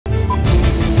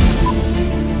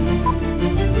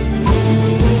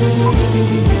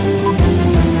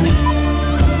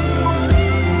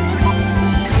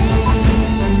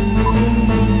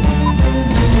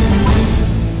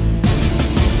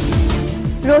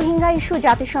Rohingya issue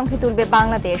জাতিসংঘে তুলবে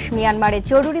বাংলাদেশ। মিয়ানমারে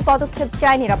জরুরি পদক্ষেপ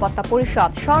চায় নিরাপত্তা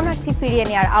পরিষদ। শরণার্থী ফিরিয়ে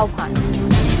নেওয়ার আহ্বান।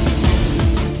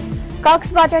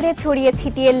 কক্সবাজারে ছড়িয়ে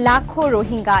ছিটিয়ে লাখো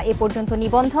রোহিঙ্গা, এ পর্যন্ত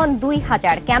নিবন্ধন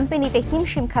 2000। ক্যাম্পে নিতে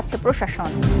হিমশিম খাচ্ছে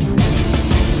প্রশাসন।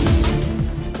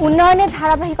 উন্নয়নের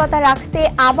ধারাবাহিকতা রাখতে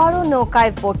আবারও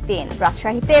নৌকায় ভোট দিন।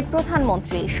 রাজশাহীতে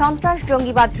প্রধানমন্ত্রী। সন্ত্রাস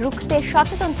জঙ্গিবাদ রুখতে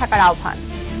সচেতন থাকার আহ্বান।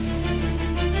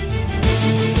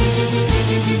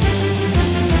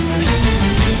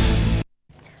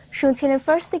 শুনছিলেন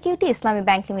ফার্স্ট সিকিউরিটি ইসলামী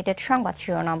ব্যাংক লিমিটেড সংবাদ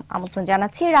শিরোনাম। আমন্ত্রণ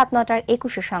জানাচ্ছি রাত 9টার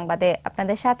 21 সংবাদে।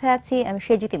 আপনাদের সাথে আছি আমি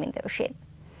সেজিতি বিনতে রশিদ।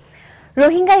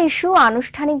 রোহিঙ্গা ইস্যু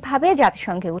আনুষ্ঠানিকভাবে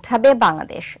জাতিসংঘে উঠাবে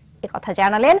বাংলাদেশ, একথা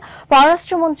জানালেন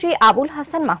পররাষ্ট্রমন্ত্রী আবুল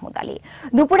হাসান মাহমুদ আলী।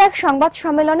 দুপুরে এক সংবাদ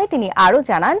সম্মেলনে তিনি আরও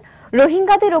জানান,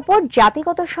 রোহিঙ্গাদের ওপর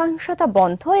জাতিগত সহিংসতা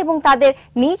বন্ধ এবং তাদের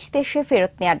নিজ দেশে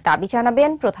ফেরত নেওয়ার দাবি জানাবেন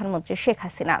প্রধানমন্ত্রী শেখ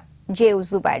হাসিনা। জেউ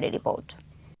জুবাইরের রিপোর্ট।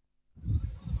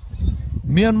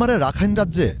 মিয়ানমারের রাখাইন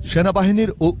রাজ্যে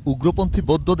সেনাবাহিনীর ও উগ্রপন্থী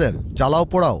বৌদ্ধদের জ্বালাও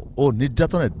পোড়াও ও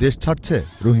নির্যাতনে দেশ ছাড়ছে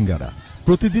রোহিঙ্গারা।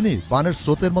 প্রতিদিনই বানের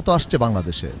স্রোতের মতো আসছে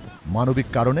বাংলাদেশে। মানবিক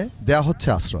কারণে দেয়া হচ্ছে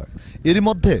আশ্রয়। এরই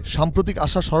মধ্যে সাম্প্রতিক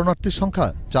আসা শরণার্থীর সংখ্যা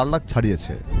 4 লাখ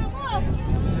ছাড়িয়েছে।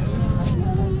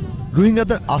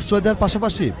 রোহিঙ্গাদের আশ্রয় দেওয়ার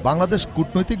পাশাপাশি বাংলাদেশ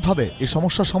কূটনৈতিকভাবে এই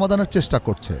সমস্যা সমাধানের চেষ্টা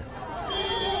করছে।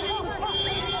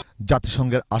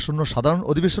 জাতিসংঘের আসন্ন সাধারণ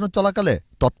অধিবেশন চলাকালে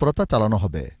তৎপরতা চালানো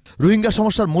হবে। রোহিঙ্গা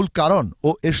সমস্যার মূল কারণ ও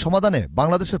এর সমাধানে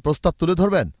বাংলাদেশের প্রস্তাব তুলে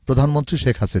ধরবেন প্রধানমন্ত্রী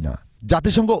শেখ হাসিনা।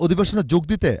 জাতিসংঘ অধিবেশনে যোগ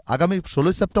দিতে আগামী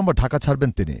 16 সেপ্টেম্বর ঢাকা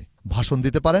ছাড়বেন তিনি। ভাষণ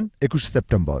দিতে পারেন 21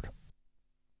 সেপ্টেম্বর।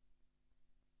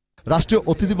 রাষ্ট্রীয়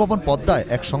অতিথি ভবন পদ্মায়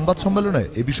এক সংবাদ সম্মেলনে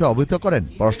এ বিষয়ে অবহিত করেন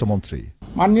পররাষ্ট্রমন্ত্রী।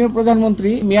 মাননীয়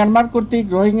প্রধানমন্ত্রী, মিয়ানমার কর্তৃক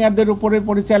রোহিঙ্গাদের উপরে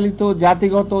পরিচালিত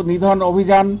জাতিগত নিধন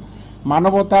অভিযান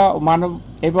মানবতা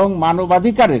এবং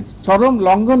মানবাধিকারের চরম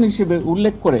লঙ্ঘন হিসেবে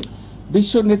উল্লেখ করে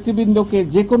বিশ্ব নেতৃবৃন্দকে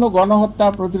যে কোনো গণহত্যা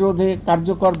প্রতিরোধে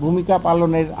কার্যকর ভূমিকা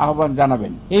পালনের আহ্বান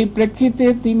জানাবেন। এই প্রেক্ষিতে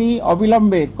তিনি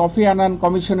অবিলম্বে কোফি আনান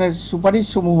কমিশনের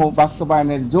সুপারিশসমূহ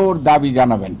বাস্তবায়নের জোর দাবি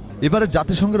জানাবেন। এবারে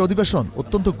জাতিসংঘের অধিবেশন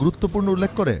অত্যন্ত গুরুত্বপূর্ণ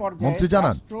উল্লেখ করে মন্ত্রী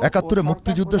জানান, 71-এ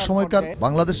মুক্তিযুদ্ধের সময়কার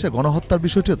বাংলাদেশে গণহত্যার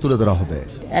বিষয়টি তুলে ধরা হবে।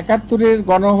 71-এর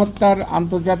গণহত্যার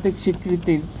আন্তর্জাতিক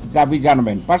স্বীকৃতির দাবি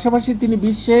জানাবেন। পাশাপাশি তিনি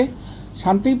বিশ্বে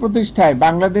শান্তি প্রতিষ্ঠায়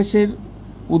বাংলাদেশের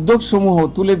উদ্যোগসমূহ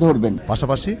তুলে ধরবেন।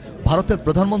 পাশাপাশি ভারতের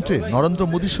প্রধানমন্ত্রী নরেন্দ্র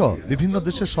মোদী সহ বিভিন্ন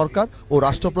দেশের সরকার ও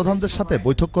রাষ্ট্রপ্রধানদের সাথে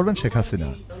বৈঠক করবেন শেখ হাসিনা।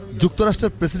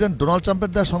 যুক্তরাষ্ট্রের প্রেসিডেন্ট ডোনাল্ড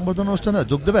ট্রাম্পের দেওয়া সংবর্ধনা অনুষ্ঠানে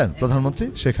যোগ দেবেন প্রধানমন্ত্রী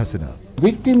শেখ হাসিনা।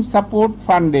 ভিকটিম সাপোর্ট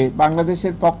ফান্ডে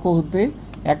বাংলাদেশের পক্ষ হতে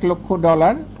 $1 লক্ষ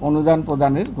অনুদান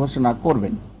প্রদানের ঘোষণা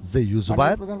করবেন। জেউ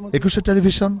জুবায়ের, 21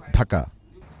 টেলিভিশন, ঢাকা।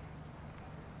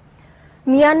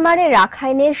 মিয়ানমারে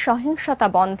রাখাইনে সহিংসতা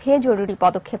বন্ধে জরুরি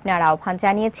পদক্ষেপ নেওয়ার আহ্বান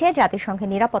জানিয়েছে জাতিসংঘের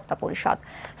নিরাপত্তা পরিষদ।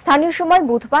 স্থানীয় সময়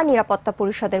বুধবার নিরাপত্তা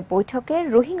পরিষদের বৈঠকে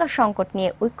রোহিঙ্গা সংকট নিয়ে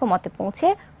ঐক্যমতে পৌঁছে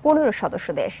 15 সদস্য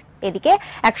দেশ। এদিকে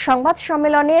এক সংবাদ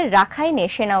সম্মেলনে রাখাইনে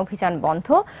সেনা অভিযান বন্ধ,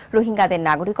 রোহিঙ্গাদের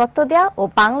নাগরিকত্ব দেয়া ও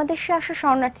বাংলাদেশে আসা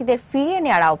শরণার্থীদের ফিরিয়ে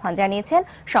নেওয়ার আহ্বান জানিয়েছেন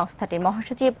সংস্থাটির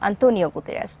মহাসচিব আন্তোনিও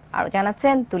গুতেরেস। আরও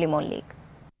জানাচ্ছেন তুলি মল্লিক।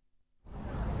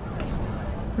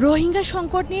 রোহিঙ্গা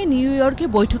সংকট নিয়ে নিউ ইয়র্কে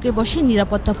বৈঠকে বসে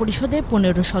নিরাপত্তা পরিষদের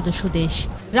 15 সদস্য দেশ।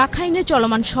 রাখাইনে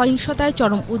চলমান সহিংসতায়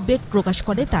চরম উদ্বেগ প্রকাশ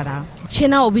করে তারা।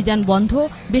 সেনা অভিযান বন্ধ,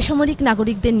 বেসামরিক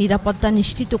নাগরিকদের নিরাপত্তা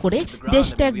নিশ্চিত করে দেশ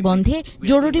ত্যাগ বন্ধে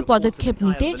জরুরি পদক্ষেপ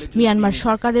নিতে মিয়ানমার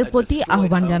সরকারের প্রতি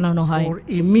আহ্বান জানানো হয়।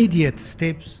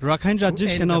 রাখাইন রাজ্যে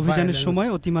সেনা অভিযানের সময়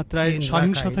অতিমাত্রায়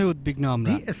সহিংসতায় উদ্বিগ্ন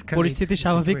আমরা। পরিস্থিতি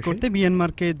স্বাভাবিক করতে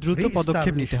মিয়ানমারকে দ্রুত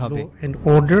পদক্ষেপ নিতে হবে।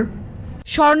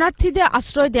 শরণার্থীদের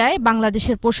আশ্রয় দেয়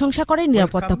বাংলাদেশের প্রশংসা করে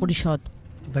নিরাপত্তা পরিষদ।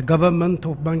 The government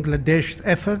of Bangladesh's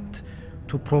effort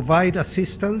to provide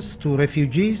assistance to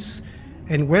refugees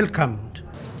and welcomed.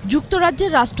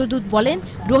 যুক্তরাজ্যের রাষ্ট্রদূত বলেন,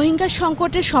 রোহিঙ্গা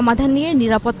সংকটের সমাধান নিয়ে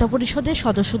নিরাপত্তা পরিষদের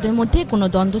সদস্যদের মধ্যে কোনো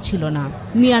দ্বন্দ্ব ছিল না।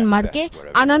 মিয়ানমারকে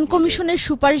আনান কমিশনের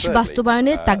সুপারিশ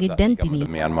বাস্তবায়নের তাগিদ দেন তিনি।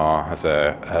 Myanmar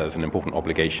has an important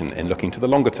obligation in looking to the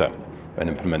longer term and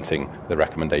implementing the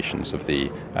recommendations of the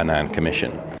Annan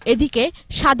Commission. এদিকে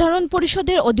সাধারণ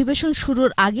পরিষদের অধিবেশন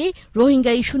শুরুর আগে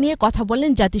রোহিঙ্গা ইস্যু নিয়ে কথা বলেন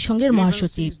জাতিসংঘের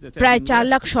মহাসচিব। প্রায় 4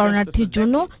 লাখ শরণার্থীর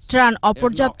জন্য ত্রাণ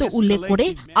অপর্যাপ্ত উল্লেখ করে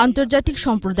আন্তর্জাতিক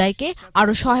সম্প্রদায়কে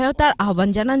আরও সহায়তার আহ্বান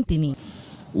জানান তিনি।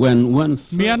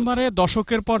 মিয়ানমারে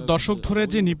দশকের পর দশক ধরে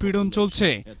যে নিপীড়ন চলছে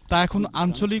তা এখন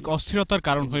আঞ্চলিক অস্থিরতার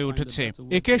কারণ হয়ে উঠেছে।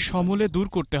 একে সমূলে দূর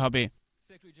করতে হবে।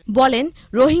 বলেন,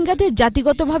 রোহিঙ্গাদের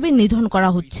জাতিগতভাবে নিধন করা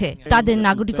হচ্ছে, তাদের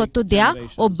নাগরিকত্ব দেয়া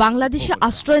ও বাংলাদেশে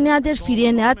আশ্রয় নেওয়াদের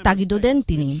ফিরিয়ে নেওয়ার তাগিদও দেন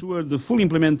তিনি।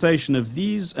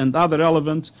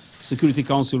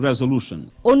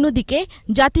 অন্যদিকে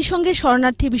জাতিসংঘের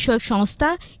শরণার্থী বিষয়ক সংস্থা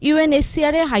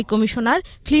UNHCR এর হাইকমিশনার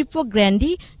ফিলিপ্পো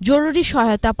গ্র্যান্ডি জরুরি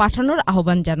সহায়তা পাঠানোর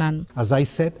আহ্বান জানান।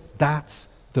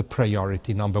 the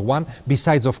priority number one.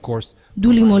 Besides, of course,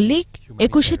 দুলি মল্লিক,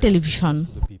 21 টেলিভিশন।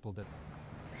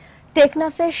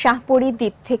 টেকনাফের শাহপরী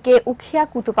দ্বীপ থেকে উখিয়া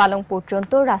কুতুপালং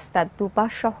পর্যন্ত রাস্তার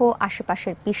দুপাশ সহ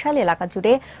আশেপাশের বিশাল এলাকা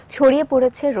জুড়ে ছড়িয়ে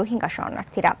পড়েছে রোহিঙ্গা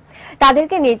শরণার্থীরা।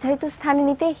 তাদেরকে নির্ধারিত স্থানে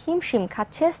নিতে হিমশিম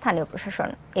খাচ্ছে স্থানীয় প্রশাসন।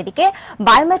 এদিকে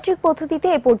বায়োমেট্রিক পদ্ধতিতে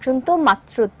এ পর্যন্ত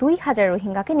মাত্র 2000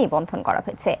 রোহিঙ্গাকে নিবন্ধন করা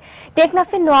হয়েছে।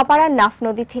 টেকনাফের নোয়াপাড়ার নাফ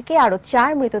নদী থেকে আরও 4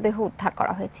 মৃতদেহ উদ্ধার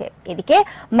করা হয়েছে। এদিকে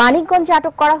মানিকগঞ্জে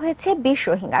আটক করা হয়েছে 20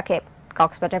 রোহিঙ্গাকে।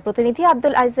 কক্সবাজার প্রতিনিধি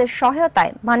আব্দুল আজিজের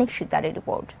সহায়তায় মানিক শিকদারের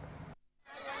রিপোর্ট।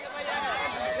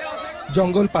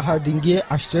 জঙ্গল পাহাড় ডিঙ্গিয়ে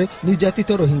আসছে নির্যাতিত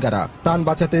রোহিঙ্গারা। প্রাণ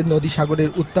বাঁচাতে নদী সাগরের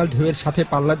উত্তাল ঢেউয়ের সাথে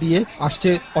পাল্লা দিয়ে আসছে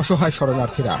অসহায়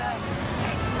শরণার্থীরা।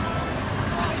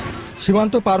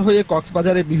 সীমান্ত পার হয়ে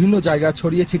কক্সবাজারে বিভিন্ন জায়গা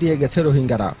ছড়িয়ে ছিটিয়ে গেছে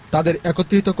রোহিঙ্গারা। তাদের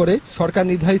একত্রিত করে সরকার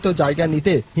নির্ধারিত জায়গা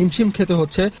নিতে হিমশিম খেতে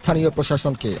হচ্ছে স্থানীয়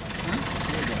প্রশাসনকে।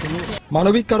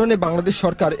 মানবিক কারণে বাংলাদেশ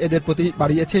সরকার এদের প্রতি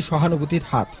বাড়িয়েছে সহানুভূতির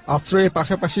হাত। আশ্রয়ের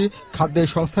পাশাপাশি খাদ্যের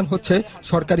সংস্থান হচ্ছে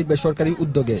সরকারি বেসরকারি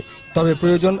উদ্যোগে। তবে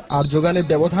প্রয়োজন আর যোগানের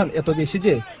ব্যবধান এত বেশি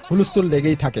যে হুলস্থুল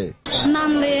লেগেই থাকে।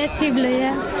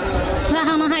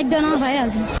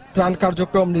 ত্রাণ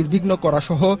কার্যক্রম নির্বিঘ্ন করা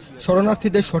সহ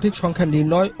শরণার্থীদের সঠিক সংখ্যা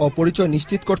নির্ণয় ও পরিচয়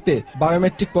নিশ্চিত করতে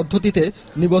বায়োমেট্রিক পদ্ধতিতে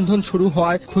নিবন্ধন শুরু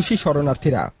হওয়ায় খুশি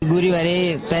শরণার্থীরা।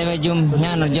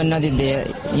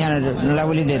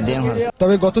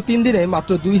 তবে গত 3 দিনে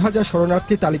মাত্র 2000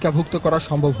 শরণার্থী তালিকাভুক্ত করা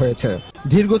সম্ভব হয়েছে।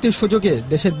 ধীরগতির সুযোগে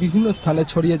দেশের বিভিন্ন স্থানে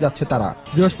ছড়িয়ে যাচ্ছে তারা।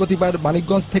 বৃহস্পতিবার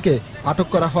মানিকগঞ্জ থেকে আটক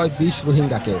করা হয় 20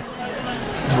 রোহিঙ্গাকে।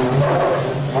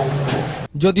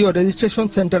 যদিও রেজিস্ট্রেশন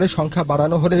সেন্টারের সংখ্যা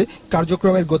বাড়ানো হলে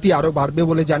কার্যক্রমের গতি আরো বাড়বে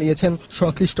বলে জানিয়েছেন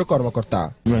সংশ্লিষ্ট কর্মকর্তা।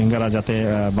 রোহিঙ্গারা যাতে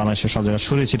বাংলাদেশের সব জায়গায়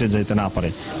ছড়িয়ে ছিটে যেতে না পারে,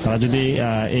 তারা যদি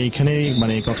এইখানেই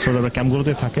মানে কক্সবাজার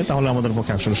ক্যাম্পগুলোতে থাকে তাহলে আমাদের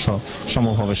পক্ষে আসলে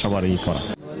সম্ভব হবে সবারই করা।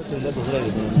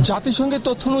 জাতিসংঘের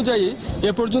তথ্য অনুযায়ী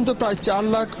এ পর্যন্ত প্রায় 4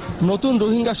 লাখ নতুন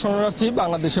রোহিঙ্গা শরণার্থী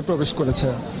বাংলাদেশে প্রবেশ করেছে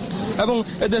এবং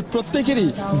এদের প্রত্যেকেরই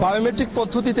বায়োমেট্রিক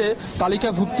পদ্ধতিতে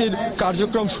তালিকাভুক্তির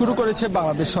কার্যক্রম শুরু করেছে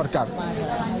বাংলাদেশ সরকার।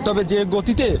 তবে যে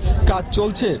গতিতে কাজ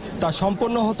চলছে তা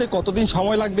সম্পন্ন হতে কতদিন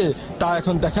সময় লাগবে তা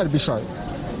এখন দেখার বিষয়।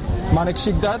 মানিক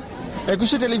শিকদার,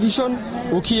 21 টেলিভিশন,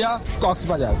 উখিয়া,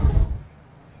 কক্সবাজার।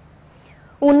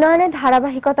 উন্নয়নের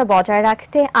ধারাবাহিকতা বজায়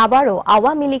রাখতে আবারও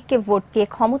আওয়ামী লীগকে ভোট দিয়ে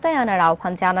ক্ষমতায় আনার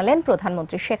আহ্বান জানালেন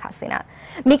প্রধানমন্ত্রী শেখ হাসিনা।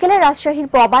 বিকেলে রাজশাহীর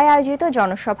পবায় আয়োজিত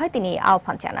জনসভায় তিনি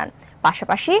আহ্বান জানান।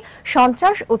 পাশাপাশি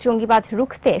সন্ত্রাস ও জঙ্গিবাদ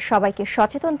রুখতে সবাইকে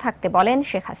সচেতন থাকতে বলেন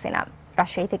শেখ হাসিনা।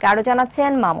 রাজশাহী থেকে আরো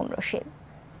জানাচ্ছেন মামুন রশিদ।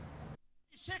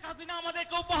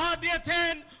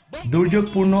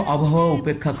 দুর্যোগপূর্ণ আবহাওয়া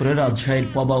উপেক্ষা করে রাজশাহীর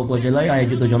পবা উপজেলায়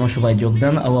আয়োজিত জনসভায় যোগ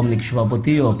দেন আওয়ামী লীগ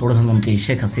সভাপতি ও প্রধানমন্ত্রী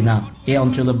শেখ হাসিনা। এ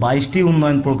অঞ্চলে 22টি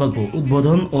উন্নয়ন প্রকল্প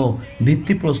উদ্বোধন ও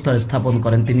ভিত্তিপ্রস্তর স্থাপন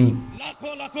করেন তিনি।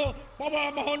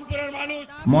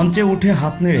 মঞ্চে উঠে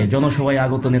হাত নেড়ে জনসভায়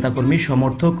আগত নেতাকর্মী,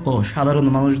 সমর্থক ও সাধারণ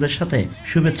মানুষদের সাথে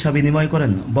শুভেচ্ছা বিনিময়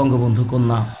করেন বঙ্গবন্ধু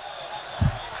কন্যা।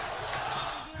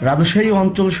 রাজশাহী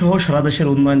অঞ্চল সহ সারা দেশের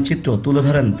উন্নয়ন চিত্র তুলে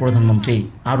ধরেন প্রধানমন্ত্রী।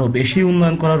 আরো বেশি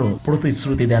উন্নয়ন করারও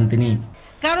প্রতিশ্রুতি দেন তিনি।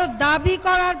 কারো দাবি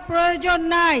করার প্রয়োজন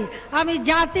নাই। আমি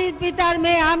জাতির পিতার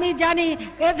মেয়ে, আমি জানি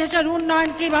এদেশের উন্নয়ন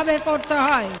কিভাবে করতে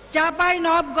হয়।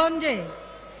 চাঁপাইনবাবগঞ্জে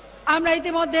আমরা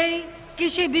ইতিমধ্যেই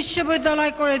কৃষি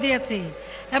বিশ্ববিদ্যালয় করে দিয়েছি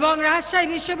এবং রাজশাহী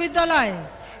বিশ্ববিদ্যালয়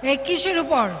এই কৃষির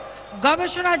উপর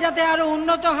গবেষণা যাতে আরো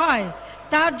উন্নত হয়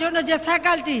তার জন্য যে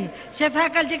ফ্যাকাল্টি, সে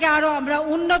ফ্যাকাল্টিকে আরো আমরা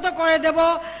উন্নত করে দেব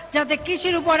যাতে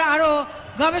কৃষির উপর আরো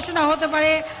গবেষণা হতে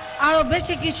পারে, আরো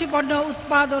বেশি কৃষি পণ্য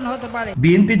উৎপাদন হতে পারে।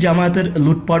 বিএনপি জামায়াতের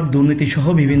লুটপাট, দুর্নীতি সহ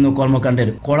বিভিন্ন কর্মকাণ্ডের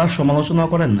কড়া সমালোচনা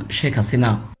করেন শেখ হাসিনা।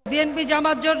 বিএনপি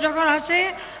জামাত জোট যখন আসে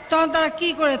তখন তারা কি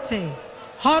করেছে?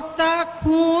 হত্যা,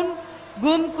 খুন,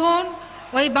 গুম খুন,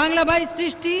 ওই বাংলাবাড়ি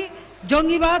সৃষ্টি,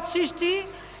 জঙ্গিবাদ সৃষ্টি,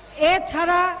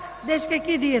 এছাড়া দেশকে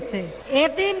কি দিয়েছে?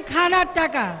 এতিমখানার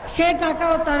টাকা, সে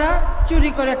টাকাও তারা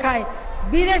চুরি করে খায়,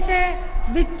 বিদেশে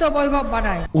বিত্ত বৈভব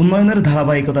বানায়। উন্নয়নের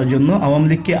ধারাবাহিকতার জন্য আওয়ামী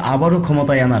লীগকে আবারও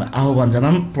ক্ষমতায় আনার আহ্বান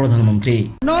জানান প্রধানমন্ত্রী।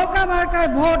 নৌকা মার্কায়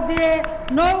ভোট দিয়ে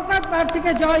নৌকা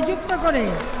প্রার্থীকে জয়যুক্ত করে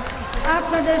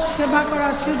আপনাদের সেবা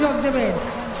করার সুযোগ দেবেন,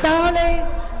 তাহলে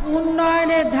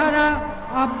উন্নয়নের ধারা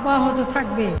অব্যাহত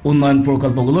থাকবে। উন্নয়ন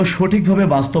প্রকল্পগুলো সঠিকভাবে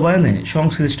বাস্তবায়নে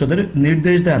সংশ্লিষ্টদের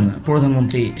নির্দেশ দেন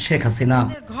প্রধানমন্ত্রী শেখ হাসিনা।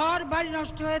 ঘর বাড়ি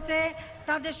নষ্ট হয়েছে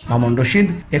তাদের। মামুন রশিদ,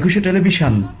 21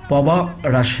 টেলিভিশন, পবা,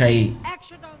 রাজশাহী।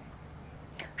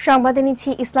 সংবাদে নিচ্ছি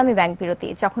ইসলামী ব্যাংক বিরতি।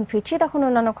 যখন ফিরছি তখন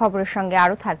অন্যান্য খবরের সঙ্গে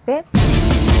আরো থাকবে।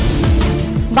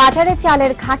 বাজারে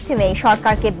চালের ঘাটতি নেই,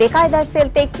 সরকারকে বেকায়দায়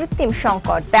ফেলতে কৃত্রিম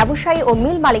সংকট, ব্যবসায়ী ও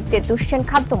মিল মালিকদের দুষছেন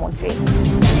খাদ্যমন্ত্রী।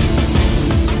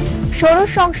 ষোড়শ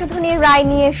সংশোধনীর রায়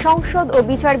নিয়ে সংসদ ও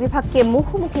বিচার বিভাগকে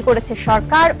মুখোমুখি করেছে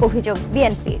সরকার, অভিযোগ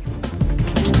বিএনপির।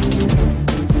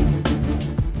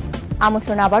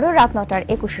 আমন্ত্রণ আবারও রাত ৯টার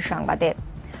 ২১ সংবাদে।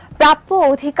 প্রাপ্য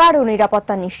অধিকার ও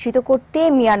নিরাপত্তা নিশ্চিত করতে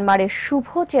মিয়ানমারের শুভ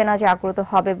চেনা জাগ্রত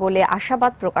হবে বলে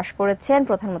আশাবাদ প্রকাশ করেছেন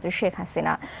প্রধানমন্ত্রী শেখ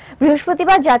হাসিনা।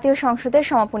 বৃহস্পতিবার জাতীয় সংসদের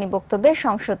সমাপনী বক্তব্যে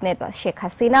সংসদ নেতা শেখ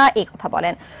হাসিনা এই কথা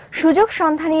বলেন। সুযোগ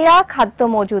সন্ধানীরা খাদ্য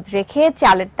মজুদ রেখে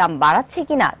চালের দাম বাড়াচ্ছে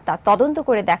কিনা তা তদন্ত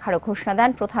করে দেখারও ঘোষণা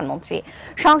দেন প্রধানমন্ত্রী।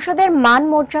 সংসদের মান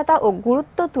মর্যাদা ও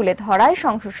গুরুত্ব তুলে ধরায়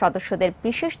সংসদ সদস্যদের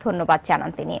বিশেষ ধন্যবাদ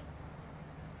জানান তিনি।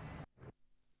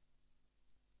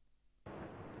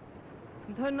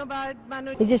 ধন্যবাদ।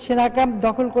 এই যে সেনা ক্যাম্প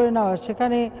দখল করে নেওয়া,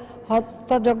 সেখানে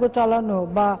হত্যাযজ্ঞ চালানো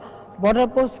বা বর্ডার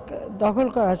পোস্ট দখল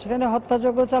করা, সেখানে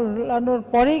হত্যাযজ্ঞ চালানোর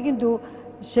পরেই কিন্তু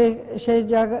সেই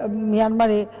জায়গা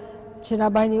মিয়ানমারে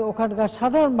সেনাবাহিনী ওখানকার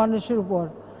সাধারণ মানুষের উপর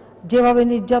যেভাবে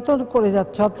নির্যাতন করে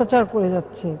যাচ্ছে, অত্যাচার করে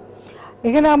যাচ্ছে।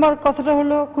 এখানে আমার কথাটা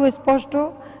হলো খুব স্পষ্ট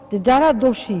যে যারা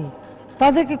দোষী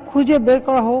তাদেরকে খুঁজে বের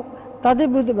করা হোক, তাদের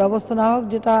বিরুদ্ধে ব্যবস্থা নেওয়া হোক।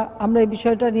 যেটা আমরা এই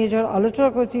বিষয়টা নিয়ে যখন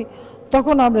আলোচনা করেছি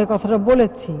তখন আমরা এই কথাটা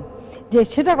বলেছি যে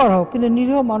সেটা করা হোক, কিন্তু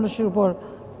নিরীহ মানুষের উপর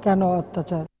কেন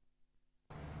অত্যাচার।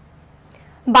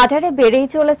 বাজারে বেড়েই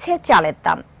চলেছে চালের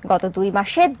দাম। গত ২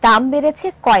 মাসে দাম বেড়েছে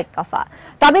কয়েক দফা।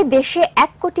 তবে দেশে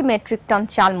 ১ কোটি মেট্রিক টন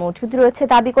চাল মজুদ রয়েছে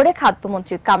দাবি করে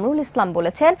খাদ্যমন্ত্রী কামরুল ইসলাম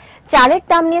বলেছেন, চালের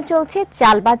দাম নিয়ে চলছে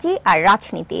চালবাজি আর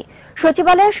রাজনীতি।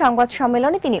 সচিবালয়ের সংবাদ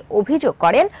সম্মেলনে তিনি অভিযোগ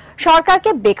করেন,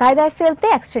 সরকারকে বেকায়দায় ফেলতে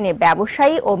এক শ্রেণীর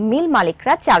ব্যবসায়ী ও মিল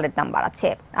মালিকরা চালের দাম বাড়াচ্ছে।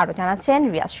 আরো জানাচ্ছেন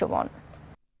রিয়াজ সুমন।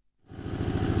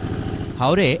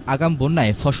 হাওরে আগাম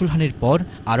বন্যায় ফসলহানির পর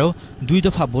আরও ২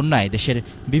 দফা বন্যায় দেশের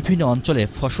বিভিন্ন অঞ্চলে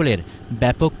ফসলের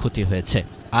ব্যাপক ক্ষতি হয়েছে।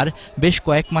 আর বেশ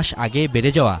কয়েক মাস আগে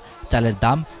বেড়ে যাওয়া চালের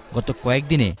দাম গত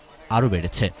কয়েকদিনে আরও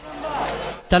বেড়েছে।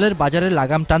 চালের বাজারে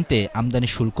লাগাম টানতে আমদানি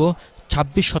শুল্ক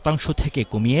 ২৬% থেকে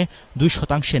কমিয়ে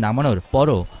 ২% নামানোর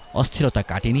পরও অস্থিরতা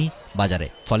কাটেনি বাজারে।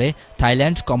 ফলে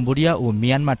থাইল্যান্ড, কম্বোডিয়া ও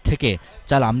মিয়ানমার থেকে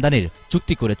চাল আমদানির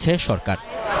চুক্তি করেছে সরকার।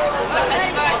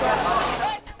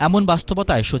 এমন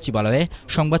বাস্তবতায় সচিবালয়ে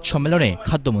সংবাদ সম্মেলনে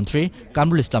খাদ্যমন্ত্রী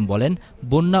কামরুল ইসলাম বলেন,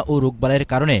 বন্যা ও রোগবালাইয়ের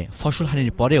কারণে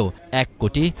ফসলহানির পরেও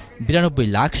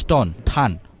 ১,৯২,০০,০০০ টন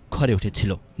ধান ঘরে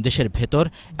উঠেছিল। দেশের ভেতর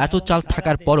এত চাল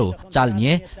থাকার পরও চাল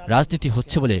নিয়ে রাজনীতি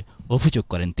হচ্ছে বলে অভিযোগ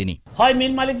করেন তিনি। হয়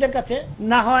মিল মালিকদের কাছে,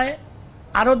 না হয়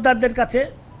আড়তদারদের কাছে,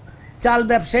 চাল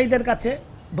ব্যবসায়ীদের কাছে,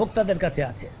 ভোক্তাদের কাছে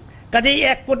আছে। কাজেই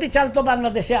 ১ কোটি চাল তো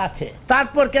বাংলাদেশে আছে,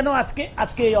 তারপর কেন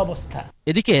আজকে এই অবস্থা?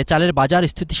 এদিকে চালের বাজার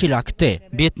স্থিতিশীল রাখতে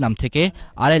ভিয়েতনাম থেকে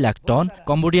 ২.৫ লাখ টন,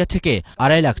 কম্বোডিয়া থেকে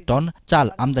 ২.৫ লাখ টন চাল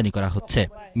আমদানি করা হচ্ছে।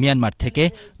 মিয়ানমার থেকে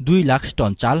 ২ লাখ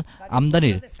টন চাল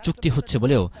আমদানির চুক্তি হচ্ছে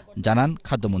বলেও জানান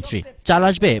খাদ্যমন্ত্রী। চাল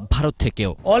আসবে ভারত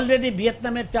থেকেও। অলরেডি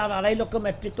ভিয়েতনামের চাল ২.৫ লক্ষ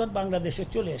মেট্রিক টন বাংলাদেশে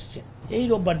চলে এসছে। এই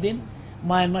রোববার দিন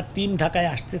মায়ানমার টিম ঢাকায়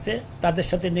আসতেছে, তাদের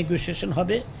সাথে নেগোসিয়েশন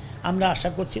হবে। আমরা আশা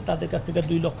করছি তাদের কাছ থেকে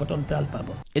 ২ লক্ষ টন চাল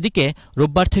পাবো। এদিকে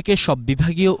রোববার থেকে সব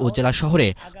বিভাগীয় ও জেলা শহরে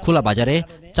খোলা বাজারে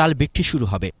চাল বিক্রি শুরু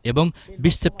হবে এবং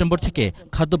 ২০ সেপ্টেম্বর থেকে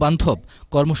খাদ্য বান্ধব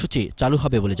কর্মসূচি চালু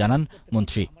হবে বলে জানান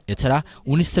মন্ত্রী। এছাড়া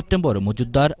 ১৯ সেপ্টেম্বর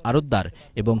মজুতদার, আড়তদার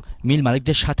এবং মিল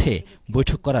মালিকদের সাথে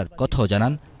বৈঠক করার কথাও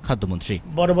জানান খাদ্যমন্ত্রী।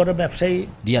 বড় বড় ব্যবসায়ী।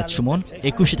 রিয়াজ সুমন,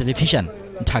 ২১ টেলিভিশন,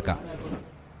 ঢাকা।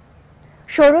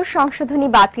 ষোড়শ সংশোধনী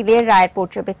বাতিলের রায়ের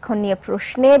পর্যবেক্ষণ নিয়ে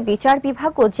প্রশ্নে বিচার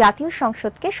বিভাগ ও জাতীয়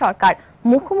সংসদকে সরকার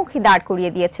মুখোমুখি দাঁড়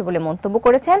করিয়ে দিয়েছে বলে মন্তব্য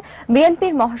করেছেন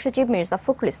বিএনপির মহাসচিব মির্জা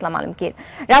ফখরুল ইসলাম আলমগীর।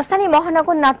 রাজধানী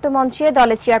মহানগর নাট্যমঞ্চে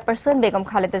দলের চেয়ারপারসন বেগম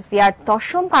খালেদা জিয়ার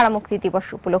 ১০ম কারামুক্তি দিবস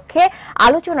উপলক্ষে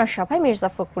আলোচনা সভায় মির্জা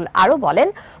ফখরুল আরও বলেন,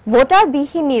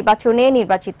 ভোটারবিহীন নির্বাচনে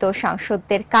নির্বাচিত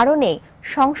সাংসদদের কারণেই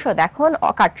সংসদ এখন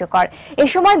অকার্যকর। এ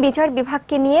সময় বিচার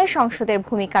বিভাগকে নিয়ে সংসদের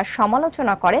ভূমিকার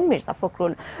সমালোচনা করেন মির্জা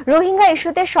ফখরুল। রোহিঙ্গা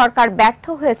ইস্যুতে সরকার ব্যর্থ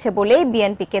হয়েছে বলেই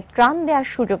বিএনপিকে ত্রাণ দেওয়ার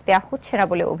সুযোগ দেওয়া হচ্ছে না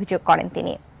বলে অভিযোগ করেন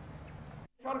তিনি।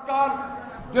 সরকার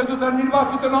যেহেতু তারা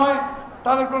নির্বাচিত নয়,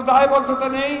 তাদের কোনো দায়বদ্ধতা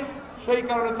নেই, সেই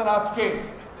কারণে তারা আজকে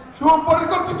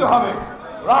সুপরিকল্পিতভাবে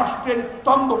রাষ্ট্রের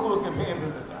স্তম্ভগুলোকে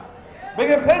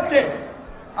ভেঙে ফেলছে।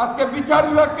 আজকে বিচার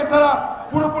বিভাগকে তারা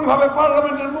পুরোপুরিভাবে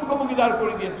পার্লামেন্টের মুখোমুখি দাঁড়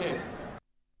করে দিয়েছে।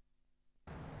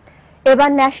 এবার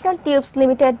ন্যাশনাল টিউবস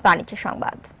লিমিটেড বাণিজ্য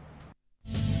সংবাদ।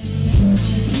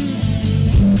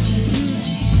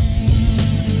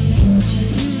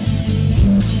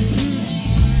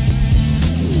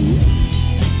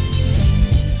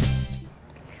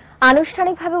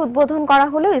 আনুষ্ঠানিকভাবে উদ্বোধন করা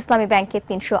হলো ইসলামী ব্যাংকের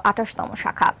 ৩২৮তম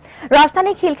শাখা।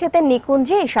 রাজধানী খিলক্ষেতের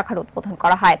নিকুঞ্জে এই শাখার উদ্বোধন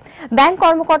করা হয়। ব্যাংক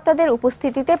কর্মকর্তাদের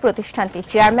উপস্থিতিতে প্রতিষ্ঠানটির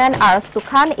চেয়ারম্যান আরাস্তু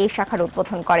খান এই শাখার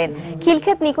উদ্বোধন করেন।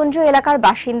 খিলক্ষেত নিকুঞ্জ এলাকার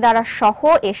বাসিন্দারা সহ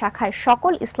এ শাখায়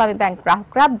সকল ইসলামী ব্যাংক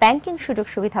গ্রাহকরা ব্যাংকিং সুযোগ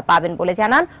সুবিধা পাবেন বলে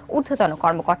জানান ঊর্ধ্বতন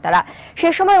কর্মকর্তারা। সে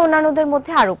সময় অন্যান্যদের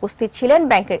মধ্যে আরও উপস্থিত ছিলেন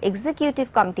ব্যাংকের এক্সিকিউটিভ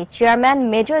কমিটির চেয়ারম্যান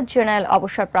মেজর জেনারেল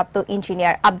অবসরপ্রাপ্ত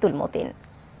ইঞ্জিনিয়ার আব্দুল মতিন।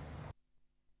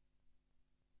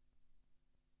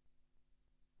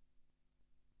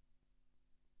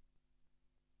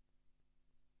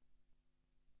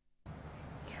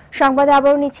 সংবাদে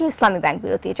আবারও নিচ্ছি ইসলামী ব্যাংক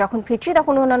বিরতি। যখন ফিরছি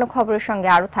তখন অন্যান্য খবরের সঙ্গে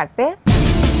আরও থাকবে।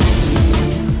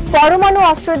 পরমাণু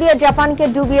অস্ত্র দিয়ে জাপানকে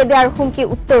ডুবিয়ে দেওয়ার হুমকি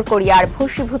উত্তর কোরিয়ার,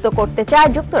 ভস্মীভূত করতে চায়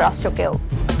যুক্তরাষ্ট্রকেও।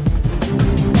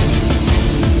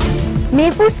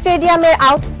 মিরপুর স্টেডিয়ামের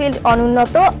আউটফিল্ড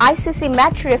অনুন্নত, আইসিসি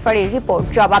ম্যাচ রেফারির রিপোর্ট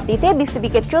জবাব দিতে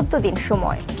বিসিবিকে 14 দিন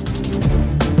সময়।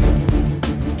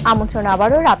 আমন্ত্রণ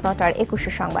আবারও রাত 9টার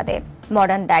 21 সংবাদে।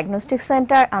 মডার্ন ডায়াগনস্টিক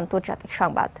সেন্টার আন্তর্জাতিক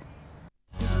সংবাদ।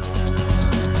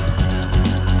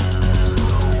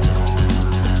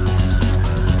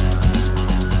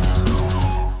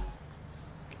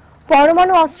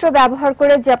 পরমাণু অস্ত্র ব্যবহার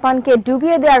করে জাপানকে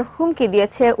ডুবিয়ে দেওয়ার হুমকি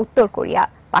দিয়েছে উত্তর কোরিয়া।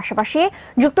 পাশাপাশি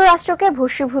যুক্তরাষ্ট্রকে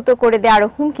ভস্মীভূত করে দেওয়ার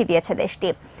হুমকি দিয়েছে দেশটি।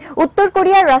 উত্তর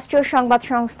কোরিয়ার রাষ্ট্রীয় সংবাদ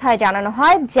সংস্থায় জানানো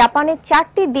হয়, জাপানের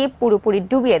 4টি দ্বীপ পুরোপুরি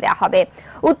ডুবিয়ে দেওয়া হবে।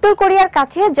 উত্তর কোরিয়ার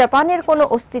কাছে জাপানের কোনো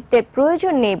অস্তিত্বের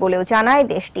প্রয়োজন নেই বলেও জানায়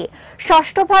দেশটি।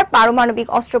 ষষ্ঠবার পারমাণবিক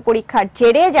অস্ত্র পরীক্ষার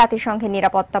জেরে জাতিসংঘের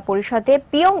নিরাপত্তা পরিষদে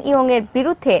পিয়ংইয়ং এর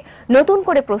বিরুদ্ধে নতুন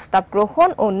করে প্রস্তাব গ্রহণ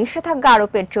ও নিষেধাজ্ঞা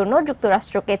আরোপের জন্য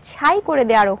যুক্তরাষ্ট্রকে ছাই করে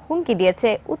দেওয়ারও হুমকি দিয়েছে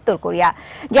উত্তর কোরিয়া।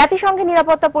 জাতিসংঘের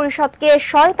নিরাপত্তা পরিষদকে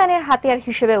শয়তানের হাতিয়ার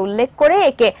হিসেবে উল্লেখ করে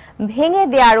একে ভেঙে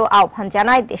দেওয়ারও আহ্বান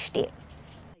জানায় দেশটি।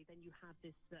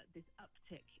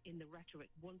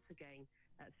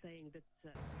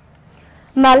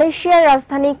 মালয়েশিয়ার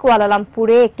রাজধানী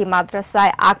কুয়ালালামপুরে একটি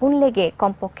মাদ্রাসায় আগুন লেগে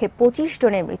কমপক্ষে 25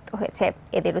 জনের মৃত্যু হয়েছে।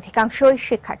 এদের অধিকাংশই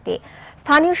শিক্ষার্থী।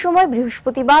 স্থানীয় সময়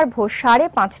বৃহস্পতিবার ভোর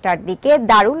 5:30টার দিকে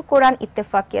দারুল কোরআন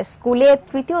ইত্তেফাকিয়া স্কুলে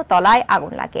 3য় তলায়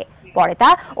আগুন লাগে। পরে তা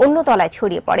অন্য তলায়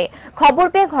ছড়িয়ে পড়ে। খবর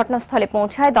পেয়ে ঘটনাস্থলে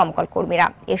পৌঁছায় দমকল কর্মীরা।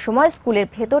 এ সময় স্কুলের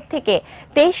ভেতর থেকে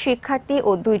 23 শিক্ষার্থী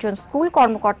ও 2 জন স্কুল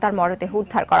কর্মকর্তার মরদেহ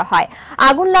উদ্ধার করা হয়।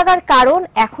 আগুন লাগার কারণ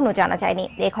এখনো জানা যায়নি।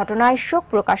 এ ঘটনায় শোক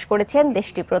প্রকাশ করেছেন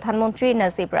দেশটির প্রধানমন্ত্রী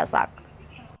নাজিব রাজাক।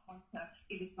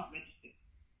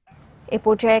 এ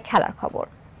পর্যায়ে খেলার খবর।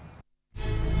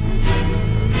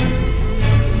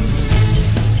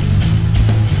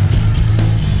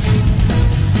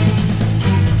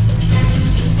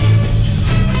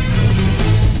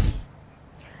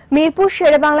 মিরপুর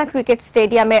শেরেবাংলা ক্রিকেট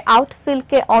স্টেডিয়ামের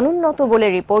আউটফিল্ডকে অনুন্নত বলে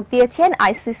রিপোর্ট দিয়েছেন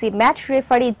ICC match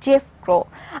referee Jeff Crowe.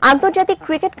 আন্তর্জাতিক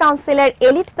ক্রিকেট কাউন্সিলের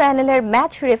এলিট প্যানেলের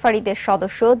ম্যাচ রেফারিদের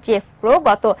সদস্য জেফ ক্রো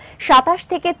গত 27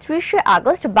 থেকে 30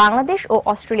 আগস্ট বাংলাদেশ ও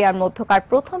অস্ট্রেলিয়ার মধ্যকার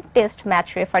প্রথম টেস্ট ম্যাচ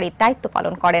রেফারির দায়িত্ব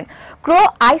পালন করেন। ক্রো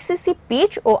আইসিসি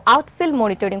পিচ ও আউটফিল্ড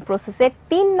মনিটরিং প্রসেসের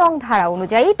 3 নং ধারা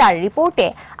অনুযায়ী তার রিপোর্টে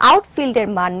আউটফিল্ডের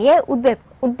মান নিয়ে উদ্বেগ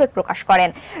প্রকাশ করেন।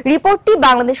 রিপোর্টটি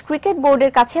বাংলাদেশ ক্রিকেট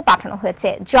বোর্ডের কাছে পাঠানো হয়েছে।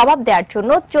 জবাব দেওয়ার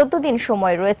জন্য 14 দিন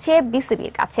সময় রয়েছে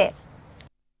বিসিবির কাছে।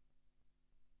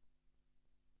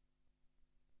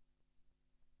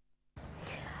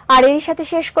 আর এর সাথে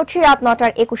শেষ করছি রাত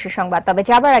 9টার 21 সংবাদ। তবে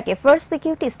যাবার আগে ফার্স্ট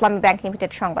সিকিউরিটি ইসলামী ব্যাংক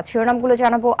লিমিটেড সংবাদ শিরোনামগুলো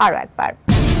জানাবো আরো একবার।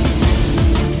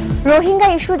 রোহিঙ্গা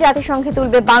ইস্যু জাতিসংঘে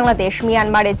তুলবে বাংলাদেশ,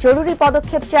 মিয়ানমারে জরুরি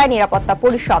পদক্ষেপ চায় নিরাপত্তা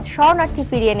পরিষদ, শরণার্থী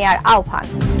ফিরিয়ে নেওয়ার আহ্বান।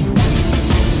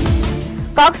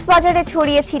 কক্সবাজারে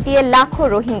ছড়িয়ে ছিটিয়ে লাখো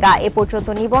রোহিঙ্গা, এ পর্যন্ত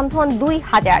নিবন্ধন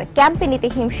 2000, ক্যাম্পে নিতে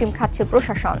হিমশিম খাচ্ছে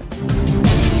প্রশাসন।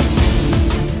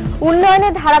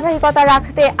 উন্নয়নের ধারাবাহিকতা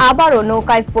রাখতে আবারও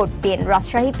নৌকায় ভোট দিন,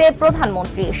 রাজশাহীতে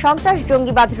প্রধানমন্ত্রী, সন্ত্রাস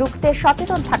জঙ্গিবাদ রুখতে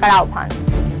সচেতন থাকার আহ্বান।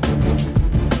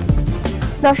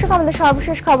 দর্শক, আমাদের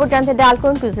সর্বশেষ খবর জানতে ডায়াল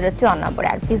করুন 202 নম্বরে,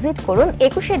 আর ভিজিট করুন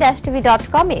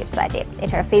 21tv.com ওয়েবসাইটে।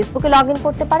 এছাড়া ফেসবুকে লগ ইন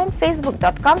করতে পারেন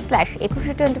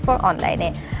facebook.com/2124 অনলাইনে।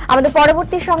 আমাদের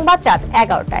পরবর্তী সংবাদ রাত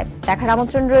 11টায় দেখার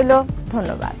আমন্ত্রণ রইল।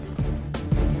 ধন্যবাদ।